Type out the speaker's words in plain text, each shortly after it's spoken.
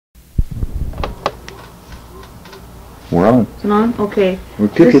We're on. Is it on? Okay. We're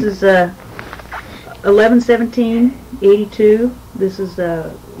This kicking. is 11/17/82. This is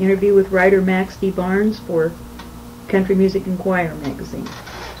an interview with writer Max D. Barnes for Country Music Inquirer magazine.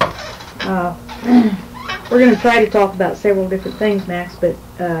 We're going to try to talk about several different things, Max, but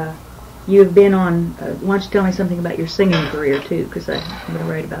you have been on, why don't you tell me something about your singing career, too, because I'm going to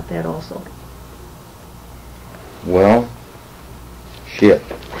write about that also. Well, shit.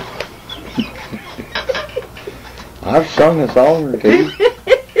 I've sung a song or two.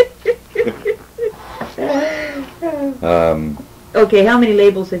 Okay, how many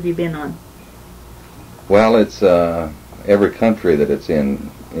labels have you been on? Well, it's every country that it's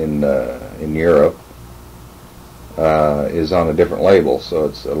in Europe is on a different label, so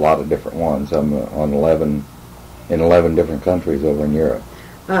it's a lot of different ones. I'm on 11 different countries over in Europe.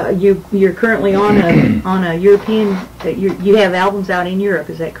 You're currently on a European. You have albums out in Europe,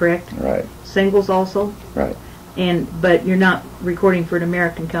 is that correct? Right. Singles also. Right. But you're not recording for an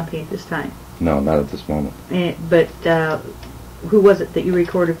American company at this time. No, not at this moment. But who was it that you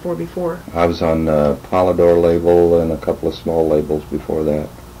recorded for before? I was on Polydor label and a couple of small labels before that,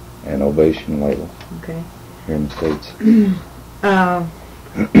 and Ovation label. Okay. Here in the States.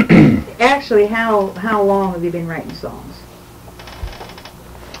 Actually, how long have you been writing songs?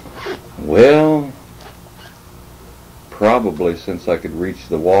 Well, probably since I could reach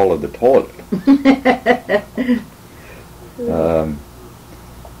the wall of the toilet.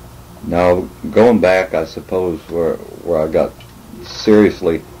 Now, going back, I suppose, where I got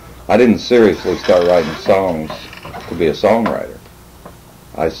seriously, I didn't seriously start writing songs to be a songwriter.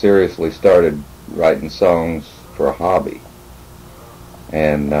 I seriously started writing songs for a hobby.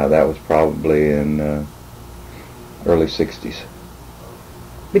 And that was probably in early 60s.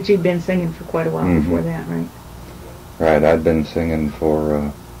 But you'd been singing for quite a while before that, right? Right, I'd been singing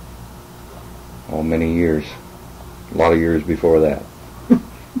for many years. A lot of years before that.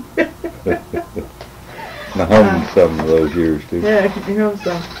 And I hummed some of those years, too. Yeah, I know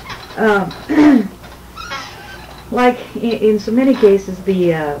so. Like in so many cases,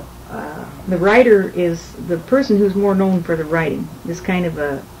 the writer is the person who's more known for the writing. Is kind of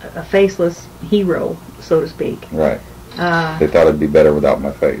a faceless hero, so to speak. Right. They thought it'd be better without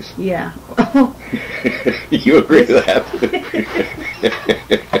my face. Yeah. You agree with that?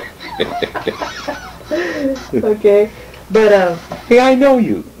 Okay. But hey, I know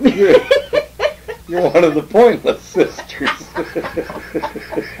you. You're one of the Pointless Sisters.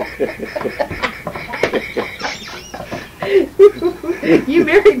 You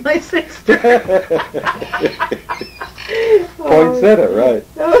married my sister. Poinsettia, right.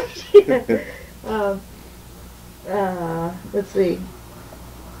 Oh, let's see.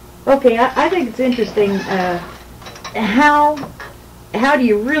 Okay, I think it's interesting. How do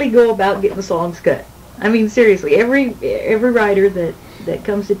you really go about getting the songs cut? I mean, seriously, every writer that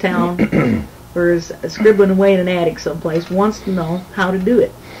comes to town or is scribbling away in an attic someplace wants to know how to do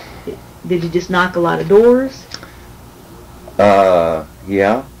it. Did you just knock a lot of doors?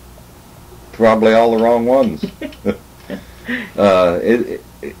 Yeah. Probably all the wrong ones. It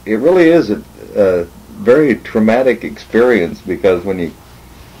really is a very traumatic experience because when you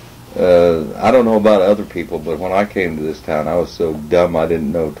I don't know about other people, but when I came to this town, I was so dumb I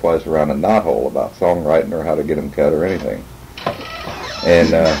didn't know twice around a knothole about songwriting or how to get them cut or anything.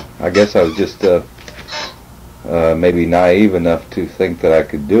 And I guess I was just maybe naive enough to think that I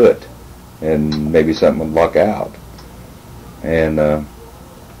could do it, and maybe something would luck out. And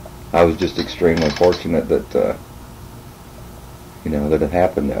I was just extremely fortunate that that it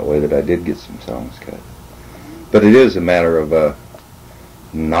happened that way, that I did get some songs cut. But it is a matter of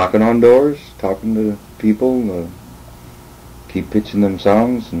knocking on doors, talking to people, keep pitching them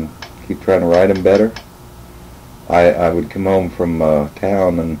songs and keep trying to write them better. I would come home from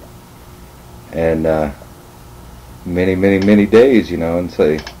town and many days, and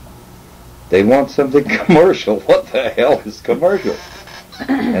say, they want something commercial. What the hell is commercial?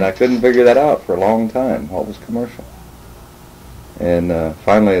 And I couldn't figure that out for a long time. What was commercial? And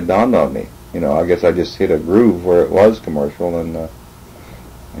finally it dawned on me. I guess I just hit a groove where it was commercial, and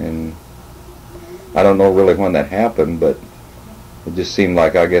I don't know really when that happened, but it just seemed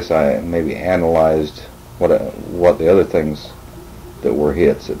like I guess I maybe analyzed what the other things that were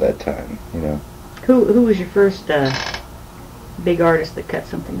hits at that time. Who was your first big artist that cut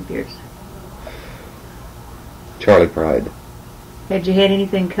something of yours? Charlie Pride. Had you had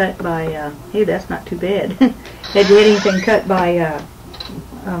anything cut by? Hey, that's not too bad. Had you had anything cut by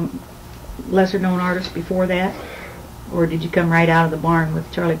lesser known artists before that? Or did you come right out of the barn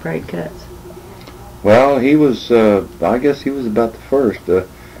with Charlie Pride cuts? Well, he was, I guess he was about the first.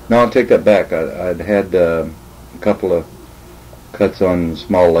 No, I'll take that back. I'd had a couple of cuts on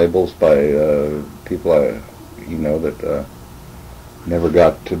small labels by people that never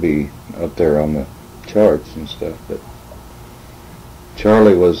got to be up there on the charts and stuff. But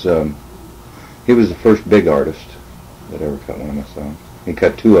Charlie was he was the first big artist that ever cut one of my songs. He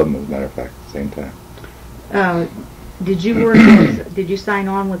cut two of them, as a matter of fact, at the same time. Did you did you sign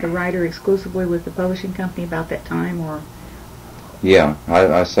on with the writer exclusively with the publishing company about that time, or? Yeah,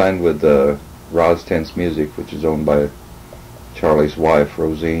 I signed with Roz Tense Music, which is owned by Charlie's wife,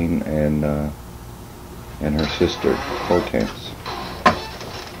 Rosine, and her sister, Hortense.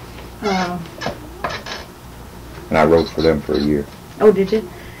 And I wrote for them for a year. Oh, did you?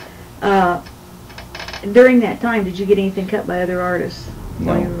 During that time, did you get anything cut by other artists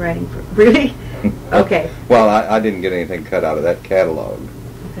No. while you were writing for? Really? Okay. Well, I didn't get anything cut out of that catalog.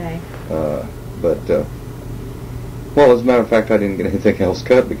 Okay. Well, as a matter of fact, I didn't get anything else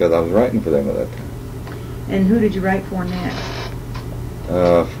cut because I was writing for them at that time. And who did you write for next?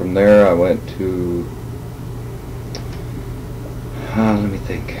 From there, I went to. Let me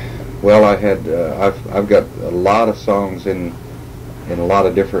think. Well, I had I've got a lot of songs in a lot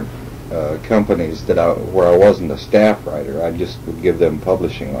of different companies where I wasn't a staff writer. I just would give them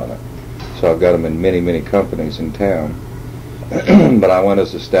publishing on it. So I've got them in many companies in town. But I went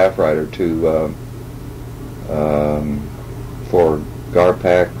as a staff writer to for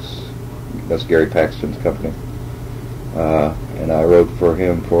Garpax. That's Gary Paxton's company. And I wrote for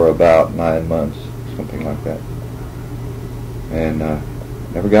him for about 9 months, something like that. And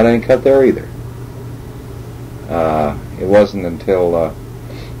never got any cut there either. It wasn't until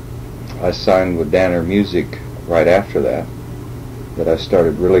I signed with Danner Music right after that I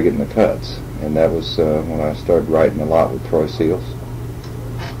started really getting the cuts. And that was when I started writing a lot with Troy Seals.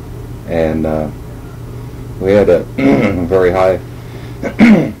 And we had a very high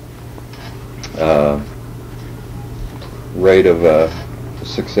rate of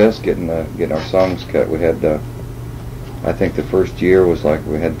success getting our songs cut. We had, I think the first year was like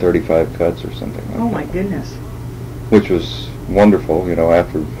we had 35 cuts or something like that. Oh my goodness. Which was wonderful,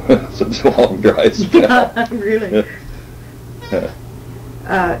 after such a long dry spell. Yeah, really.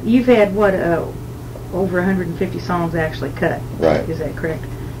 You've had what, over 150 songs actually cut. Right. Is that correct?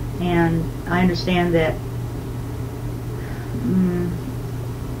 And I understand that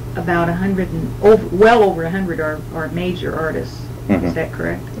about 100 well over 100 are major artists. Mm-hmm. Is that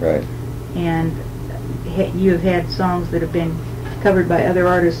correct? Right. And you have had songs that have been covered by other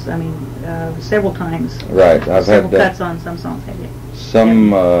artists. I mean, several times. Right. I've several had cuts on some songs. Have you?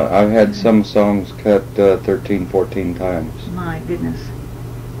 Some. I've had some songs cut 13, 14 times. My goodness.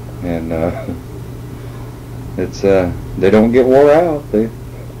 And it's they don't get wore out. It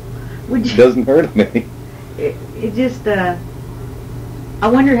doesn't hurt them any. It just I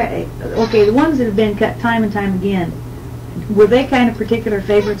wonder how, okay, the ones that have been cut time and time again, were they kind of particular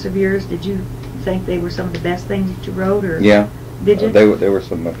favorites of yours? Did you think they were some of the best things that you wrote, or? Yeah. Did you? They were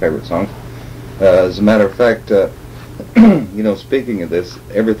some of my favorite songs. As a matter of fact, speaking of this,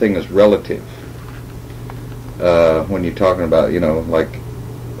 everything is relative. When you're talking about, like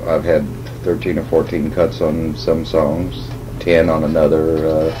I've had 13 or 14 cuts on some songs, 10 on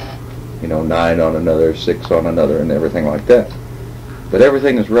another, 9 on another, 6 on another, and everything like that. But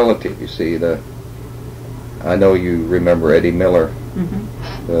everything is relative, you see. I know you remember Eddie Miller,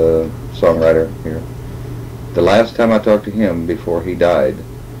 Mm-hmm. the songwriter here. The last time I talked to him before he died,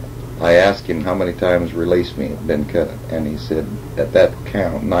 I asked him how many times Release Me had been cut, and he said, at that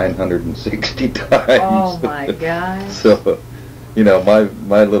count, 960 times. Oh my gosh. So,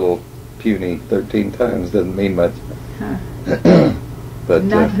 my little puny 13 times doesn't mean much. Huh. But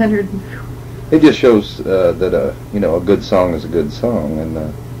 900. it just shows that a good song is a good song,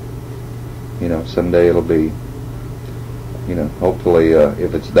 and someday it'll be, hopefully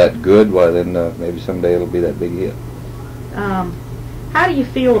if it's that good, why then maybe someday it'll be that big hit. How do you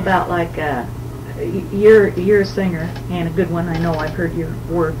feel about you're a singer and a good one? I know, I've heard your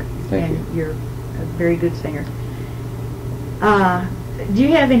work. Thank and you. You're a very good singer. Do you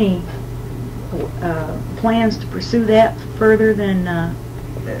have any plans to pursue that further than,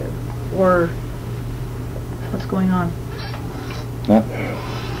 or what's going on? Huh?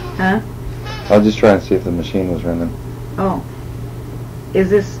 Huh? I was just trying to see if the machine was running. Oh. Is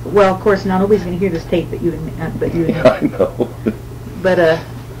this, well, of course, not nobody's going to hear this tape but you and me. Yeah, I know. But,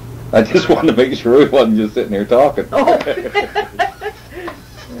 I just wanted to make sure we wasn't just sitting here talking. oh.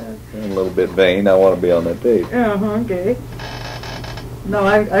 I'm a little bit vain. I want to be on that tape. Okay. No,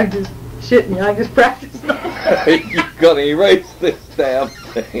 I'm just shitting you. I just practiced. You're going to erase this damn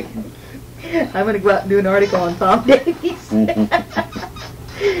thing. I'm going to go out and do an article on Tom Davies.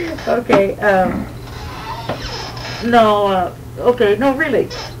 Okay. No, okay, no, really.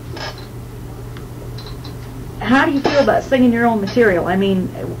 How do you feel about singing your own material? I mean,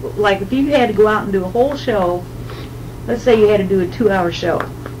 like if you had to go out and do a whole show, let's say you had to do a 2-hour show,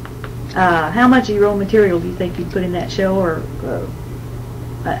 how much of your own material do you think you'd put in that show? Or,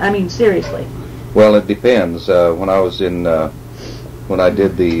 I mean, seriously. Well, it depends. When I was in, when I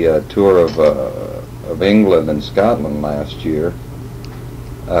did the tour of England and Scotland last year,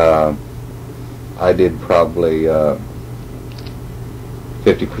 I did probably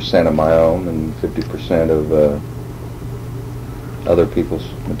 50% of my own and 50% of other people's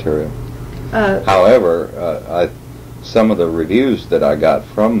material. However, some of the reviews that I got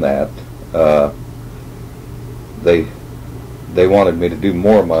from that, they wanted me to do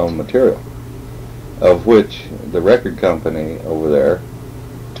more of my own material, of which the record company over there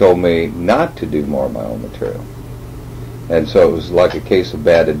told me not to do more of my own material. And so it was like a case of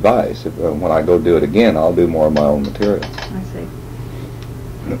bad advice. When I go do it again, I'll do more of my own material. I see.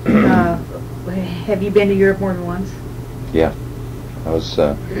 Have you been to Europe more than once? Yeah. I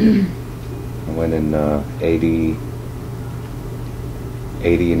went in 80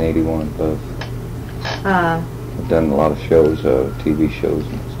 and 81 both. I've done a lot of shows, TV shows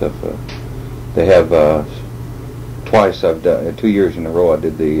and stuff. They have twice. I've done 2 years in a row. I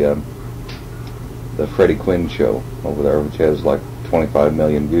did the Freddie Quinn show over there, which has like 25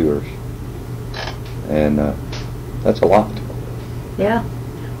 million viewers, and that's a lot. Yeah.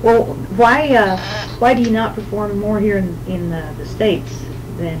 Well, why do you not perform more here in the States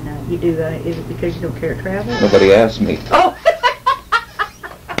than you do? Is it because you don't care to travel? Nobody asked me. Oh,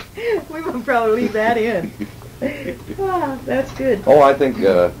 we will probably leave that in. Ah, that's good. Oh, I think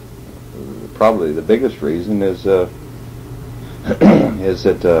probably the biggest reason is is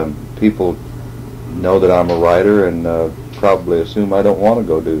that people know that I'm a writer and probably assume I don't want to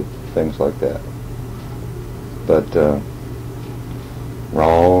go do things like that. But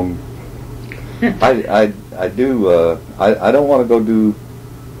wrong. I do. I don't want to go do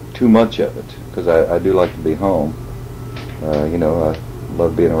too much of it because I do like to be home. You know, I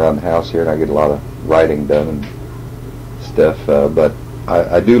love being around the house here, and I get a lot of writing done and stuff. But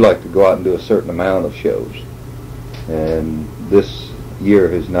I do like to go out and do a certain amount of shows. And this year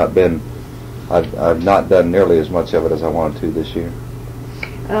has not been. I've not done nearly as much of it as I wanted to this year.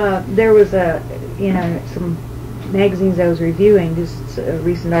 There was some magazines I was reviewing, just a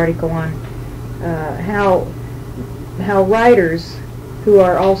recent article on how writers who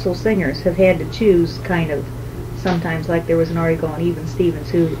are also singers have had to choose kind of sometimes, like there was an article on Even Stevens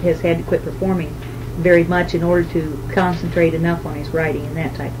who has had to quit performing very much in order to concentrate enough on his writing and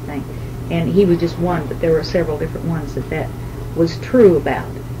that type of thing. And he was just one, but there were several different ones that was true about.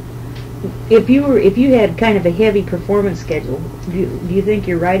 If you had kind of a heavy performance schedule, do you think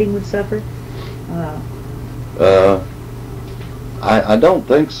your writing would suffer? I don't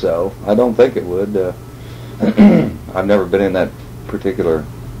think so. I don't think it would. I've never been in that particular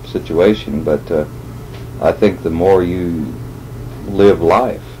situation, but I think the more you live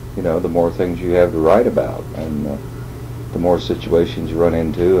life, you know, the more things you have to write about, and the more situations you run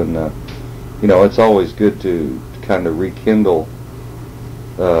into, and you know, it's always good to kind of rekindle.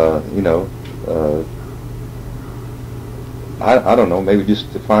 You know, I don't know, maybe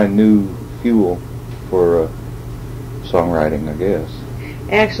just to find new fuel for songwriting, I guess.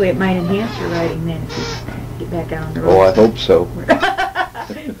 Actually, it might enhance your writing then if you get back out on the road. Oh, I hope so.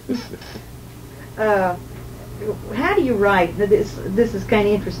 How do you write? This is kind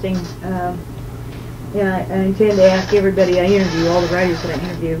of interesting. Yeah, I intend to ask everybody I interview, all the writers that I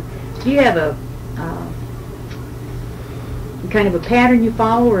interview, do you have a kind of a pattern you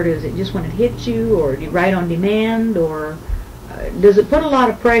follow, or does it just when it hits you, or do you write on demand, or does it put a lot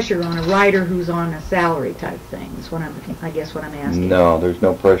of pressure on a writer who's on a salary type thing? Is what I guess what I'm asking. No, there's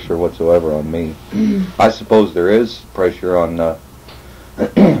no pressure whatsoever on me. I suppose there is pressure on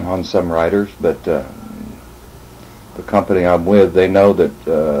on some writers, but the company I'm with, they know that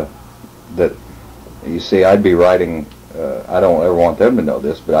that you see, I'd be writing. I don't ever want them to know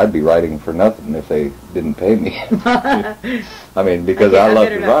this, but I'd be writing for nothing if they didn't pay me. I mean, because I love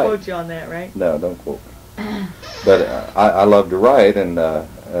to write. I better not quote you on that, right? No, don't quote me. But I love to write, and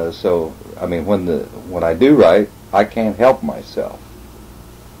so I mean, when I do write, I can't help myself.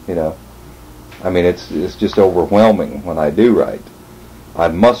 You know, I mean, it's just overwhelming when I do write. I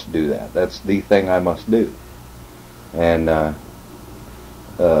must do that. That's the thing I must do. And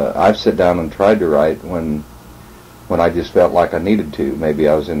I've sat down and tried to write when I just felt like I needed to. Maybe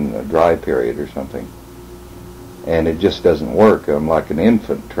I was in a dry period or something. And it just doesn't work. I'm like an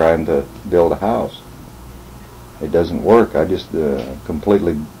infant trying to build a house. It doesn't work. I just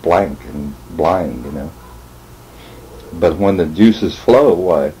completely blank and blind, you know. But when the juices flow,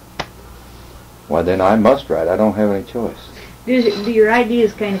 why then I must write. I don't have any choice. Do your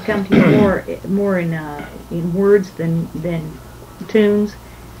ideas kind of come to you more in words than tunes,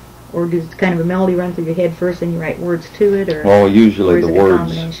 or does kind of a melody run through your head first, and you write words to it, or? Well, usually or is the it a words.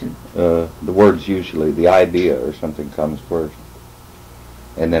 Combination? The words usually, the idea or something comes first,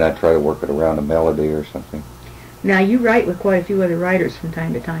 and then I try to work it around a melody or something. Now you write with quite a few other writers from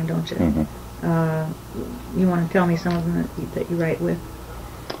time to time, don't you? Mm-hmm. You want to tell me some of them that you write with?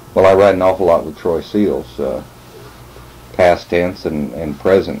 Well, I write an awful lot with Troy Seals, past tense and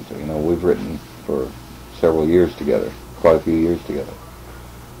present. You know, we've written for several years together, quite a few years together,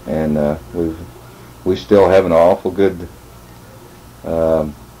 and we still have an awful good.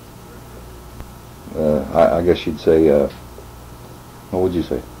 I guess you'd say. What would you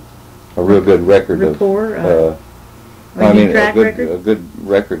say? A real good record rapport, of. I mean, a good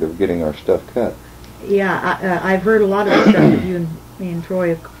record of getting our stuff cut. Yeah, I've heard a lot of the stuff that you and Troy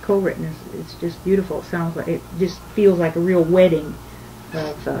have co-written. It's just beautiful. It sounds like it just feels like a real wedding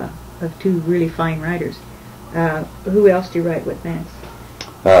of two really fine writers. Who else do you write with, Max?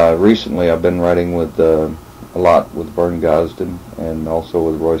 Recently, I've been writing with a lot with Vern Gosden and also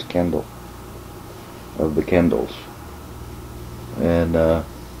with Royce Kendall of the Kendalls. And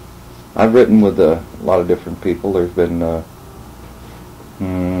I've written with a lot of different people. There's been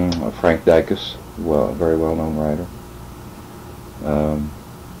Frank Dacus, a very well-known writer.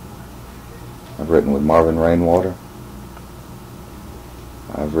 I've written with Marvin Rainwater.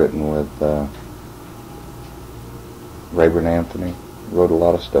 I've written with Rayburn Anthony. Wrote a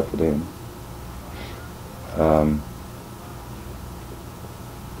lot of stuff with him.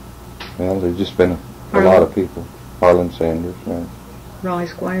 Well, there's just been a lot of people. Harlan Sanders, right? Raleigh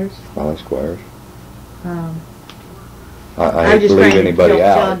Squires. Raleigh Squires. I hate to leave anybody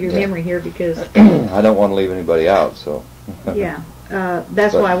out. Jog your memory here because I don't want to leave anybody out. So. Yeah,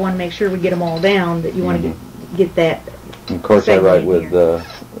 that's why I want to make sure we get them all down. That you want to get that. And of course, I write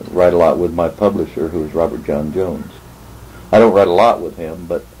write a lot with my publisher, who is Robert John Jones. I don't write a lot with him,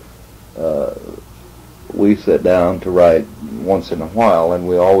 but we sit down to write once in a while, and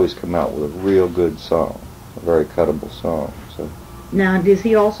we always come out with a real good song, a very cuttable song. So. Now, does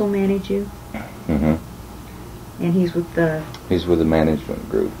he also manage you? Mm-hmm. And he's with the. He's with the management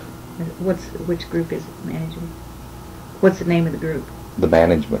group. Which group is it managing? What's the name of the group? The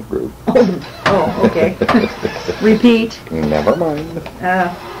management group. Oh, okay. Repeat. Never mind.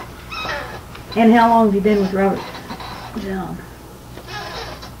 And how long have you been with Robert John?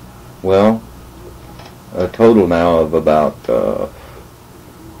 Well, a total now of about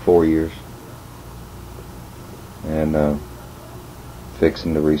 4 years. And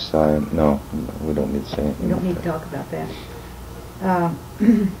fixing to re-sign. No, we don't need to say anything. We don't need to talk about that.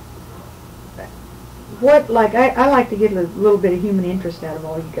 I like to get a little bit of human interest out of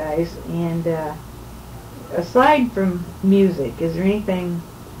all you guys, and aside from music, is there anything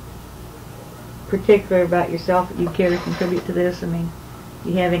particular about yourself that you care to contribute to this? I mean,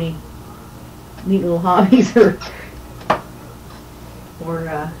 do you have any neat little hobbies or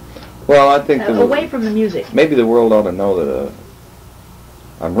well, I think away from the music? Maybe the world ought to know that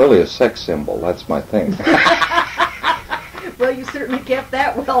I'm really a sex symbol. That's my thing. Well, you certainly kept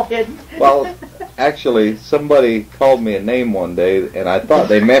that well hidden. Well, actually, somebody called me a name one day, and I thought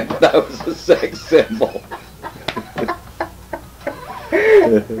they meant that I was a sex symbol.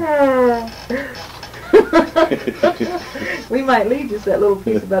 We might leave just that little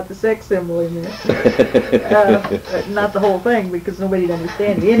piece about the sex symbol in there. Not the whole thing, because nobody'd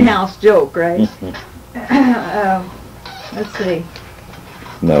understand it. In-house joke, right? Let's see.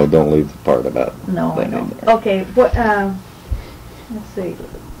 No, don't leave the part about No, I know. Okay, what? Let's see.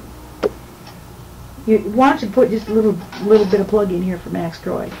 Why don't you put just a little bit of plug in here for Max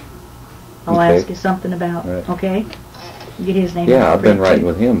Troy? I'll ask you something about. Right. Okay. Get his name. Yeah, I've been writing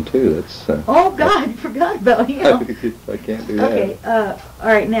with him too. It's. Oh God, I forgot about him. I can't do that. Okay. All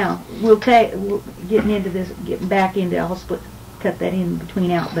right. Now we'll getting back into. I'll cut that in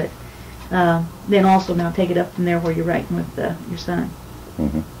between out, but then also now take it up from there where you're writing with your son.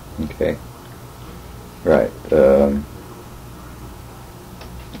 Mm-hmm. Okay. Right.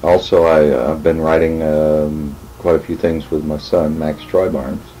 Also, I've been writing quite a few things with my son, Max Troy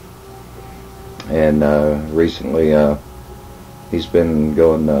Barnes. And recently, he's been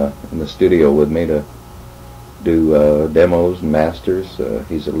going in the studio with me to do demos and masters.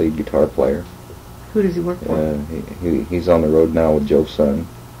 He's a lead guitar player. Who does he work for? He's on the road now with Joe's son.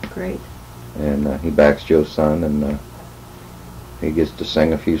 Great. And he backs Joe's son, and he gets to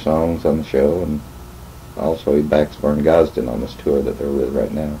sing a few songs on the show, and also he backs Vern Gosden on this tour that they're with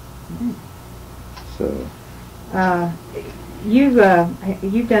right now. Mm-hmm. So You've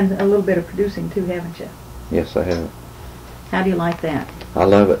done a little bit of producing too, haven't you? Yes, I have. How do you like that? I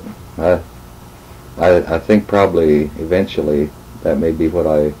love it. I think probably eventually that may be what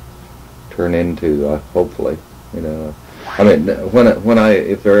I turn into. Hopefully, you know. I mean,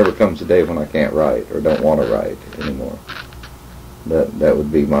 if there ever comes a day when I can't write or don't want to write anymore, that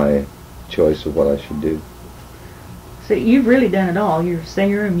would be my choice of what I should do. So you've really done it all. You're a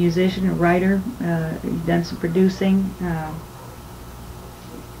singer, a musician, a writer. You've done some producing.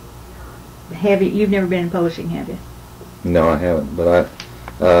 You've never been in publishing, have you? No, I haven't. But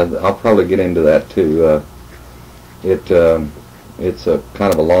I'll probably get into that too. It's a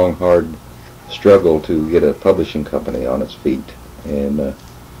kind of a long, hard struggle to get a publishing company on its feet, and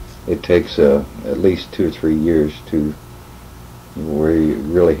it takes at least 2 or 3 years where you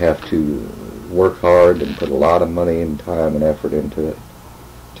really have to work hard and put a lot of money and time and effort into it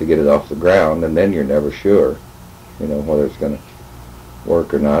to get it off the ground, and then you're never sure, you know, whether it's going to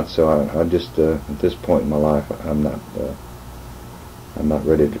work or not. So I just at this point in my life, I'm not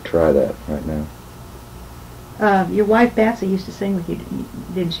ready to try that right now. Your wife Patsy used to sing with you,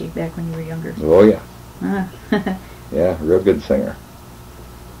 didn't she, back when you were younger? Oh yeah. Yeah, real good singer.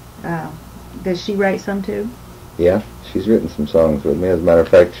 Does she write some too? Yeah, she's written some songs with me. As a matter of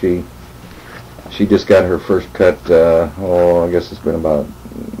fact, she just got her first cut. I guess it's been about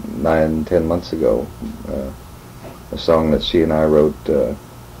 9-10 months ago. A song that she and I wrote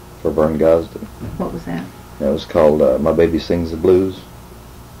for BARNES. What was that? That was called "My Baby Sings the Blues."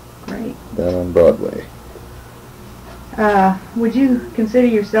 Great. Down on Broadway. Would you consider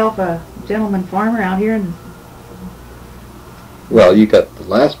yourself a gentleman farmer out here? Well, you got the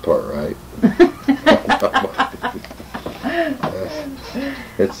last part right.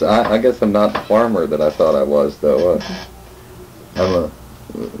 I guess I'm not the farmer that I thought I was, though.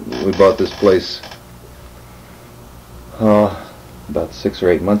 We bought this place about 6 or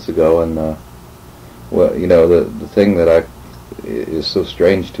 8 months ago, and well, you know, the thing that is so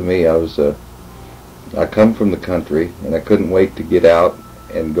strange to me, I come from the country, and I couldn't wait to get out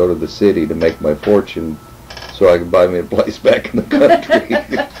and go to the city to make my fortune so I could buy me a place back in the country.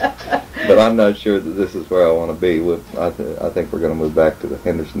 But I'm not sure that this is where I want to be. I think we're going to move back to the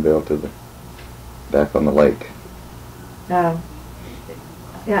Hendersonville, back on the lake. Yeah,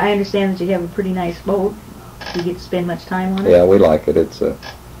 I understand that you have a pretty nice boat. Do you get to spend much time on it? Yeah, we like it. It's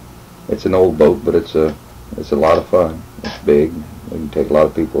an old boat, but it's a lot of fun. It's big. We can take a lot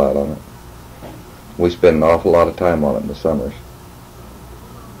of people out on it. We spend an awful lot of time on it in the summers.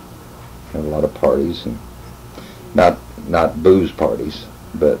 Have a lot of parties, and not booze parties,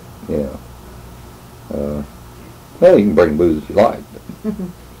 but you know. Well, you can bring booze if you like.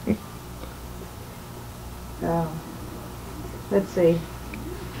 Let's see.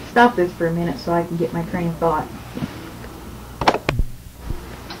 Stop this for a minute so I can get my train of thought.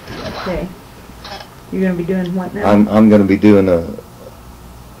 Okay. You're going to be doing what now? I'm going to be doing a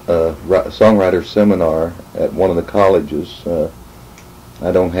songwriter seminar at one of the colleges.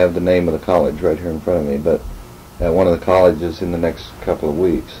 I don't have the name of the college right here in front of me, but at one of the colleges in the next couple of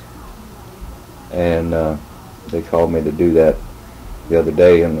weeks. And they called me to do that the other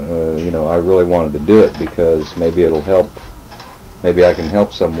day, and you know, I really wanted to do it because maybe it'll help. Maybe I can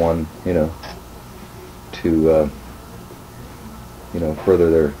help someone, you know, to you know, further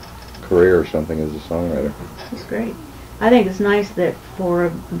their career or something as a songwriter. That's great. I think it's nice that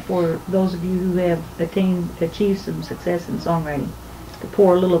for those of you who have achieved some success in songwriting, to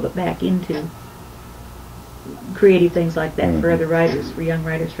pour a little bit back into creative things like that for other writers, for young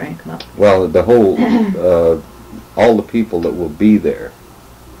writers trying to come up. Well, the whole, all the people that will be there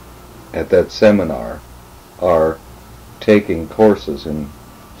at that seminar are taking courses in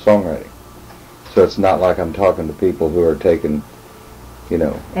songwriting. So it's not like I'm talking to people who are taking, you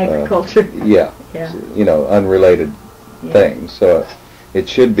know, agriculture. Yeah. You know, unrelated things. So it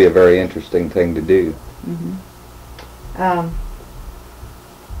should be a very interesting thing to do.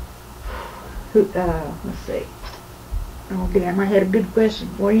 Let's see. Oh damn, I had a good question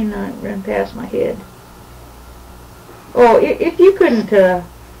for you and I ran past my head. Oh, if you couldn't,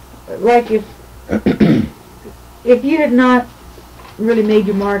 like if you had not really made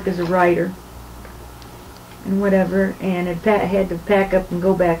your mark as a writer and whatever, and had to pack up and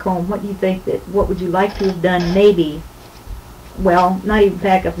go back home, what would you like to have done maybe, well, not even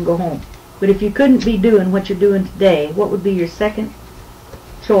pack up and go home, but if you couldn't be doing what you're doing today, what would be your second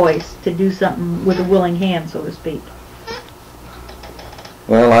choice to do something with a willing hand, so to speak?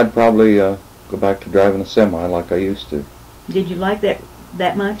 Well, I'd probably go back to driving a semi like I used to. Did you like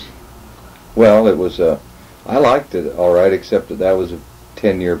that much? Well, it was, I liked it all right, except that was a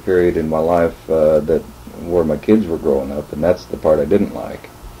 10-year period in my life that where my kids were growing up, and that's the part I didn't like,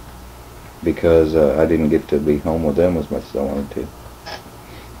 because I didn't get to be home with them as much as I wanted to.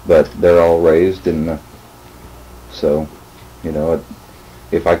 But they're all raised, and so, you know,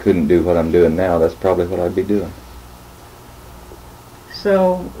 if I couldn't do what I'm doing now, that's probably what I'd be doing.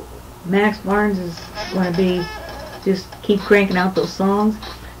 So Max Barnes is going to be just keep cranking out those songs.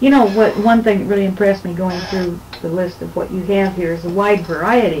 You know what? One thing that really impressed me going through the list of what you have here is a wide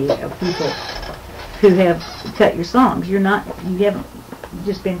variety of people who have cut your songs. You haven't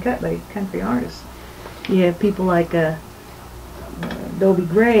just been cut by country artists. You have people like Dobie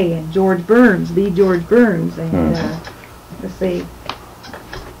Gray and George Burns, the George Burns, and let's see.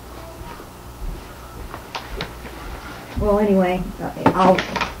 Well, anyway, I'll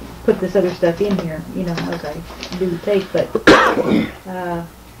put this other stuff in here, you know, as I do the tape, but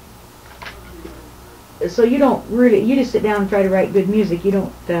so you don't really, you just sit down and try to write good music. You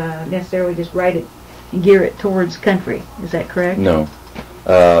don't necessarily just write it and gear it towards country. Is that correct? No.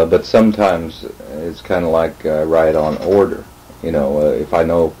 But sometimes it's kind of like I write on order. You know, if I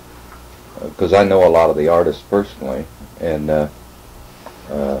know, because I know a lot of the artists personally, and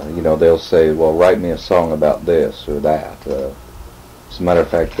you know, they'll say, well, write me a song about this or that. As a matter of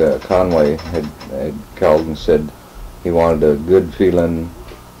fact, Conway had called and said he wanted a good-feeling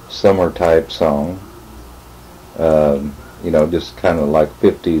summer-type song, you know, just kind of like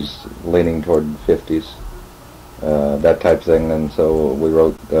 50s, leaning toward 50s, that type of thing. And so we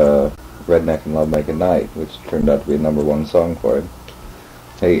wrote Redneck and Lovemaking Night, which turned out to be a #1 song for him.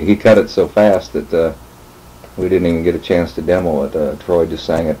 He cut it so fast that we didn't even get a chance to demo it. Troy just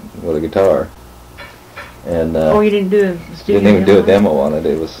sang it with a guitar. And you didn't do a studio didn't even do a demo demo on it.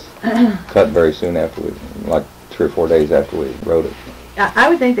 It was cut very soon after like 3 or 4 days after we wrote it. I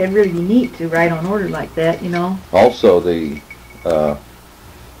would think that'd really be neat to write on order like that, you know. Also, the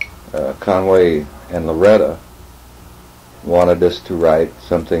Conway and Loretta wanted us to write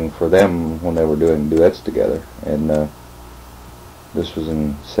something for them when they were doing duets together, and this was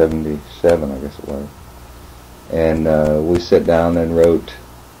in '77, I guess it was. And we sat down and wrote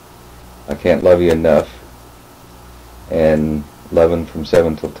I Can't Love You Enough and 11 from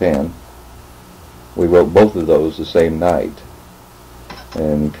 7 till 10. We wrote both of those the same night,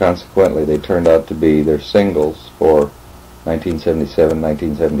 and consequently they turned out to be their singles for 1977,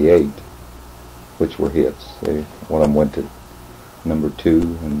 1978, which were hits. One of them went to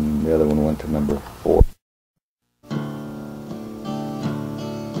 #2 and the other one went to #4.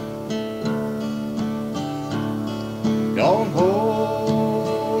 Don't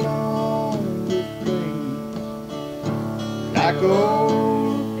hold on to things like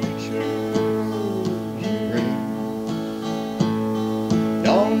old pictures you read.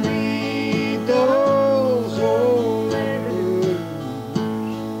 Don't read those old letters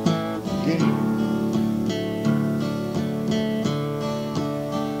again.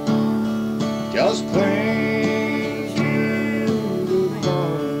 Just cling to the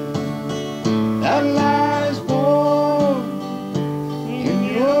heart that lies born in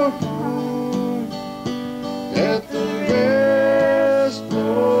your heart. Let the rest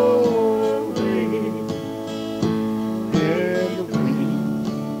blow away in the wind.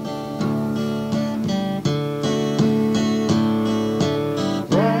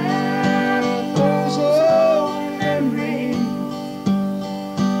 Bright those old memories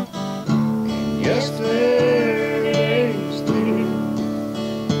and yesterday's day,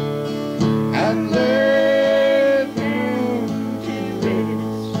 and let them to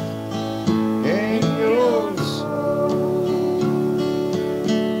rest in your soul.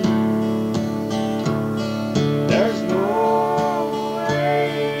 There's no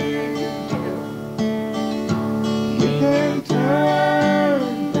way to go. You can turn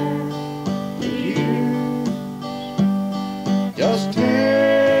back the years. Just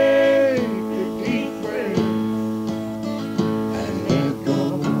take a deep breath and let go.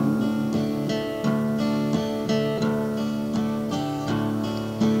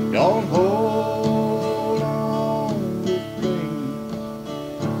 Don't hold on to things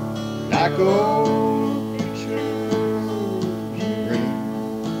like old pictures you read.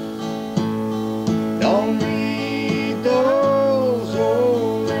 Don't read those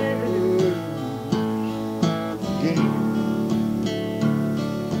old letters again.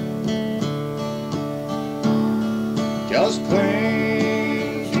 Just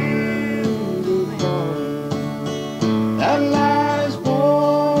cling to the heart that lies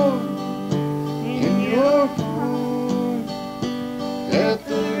born in your heart. Let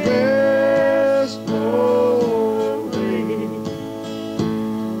the rest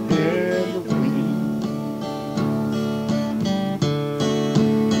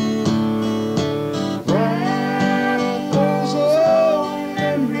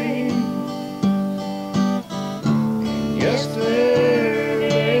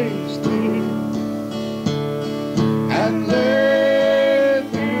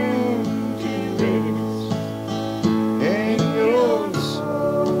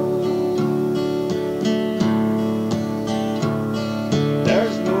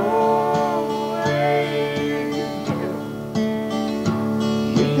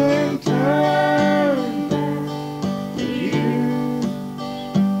turn to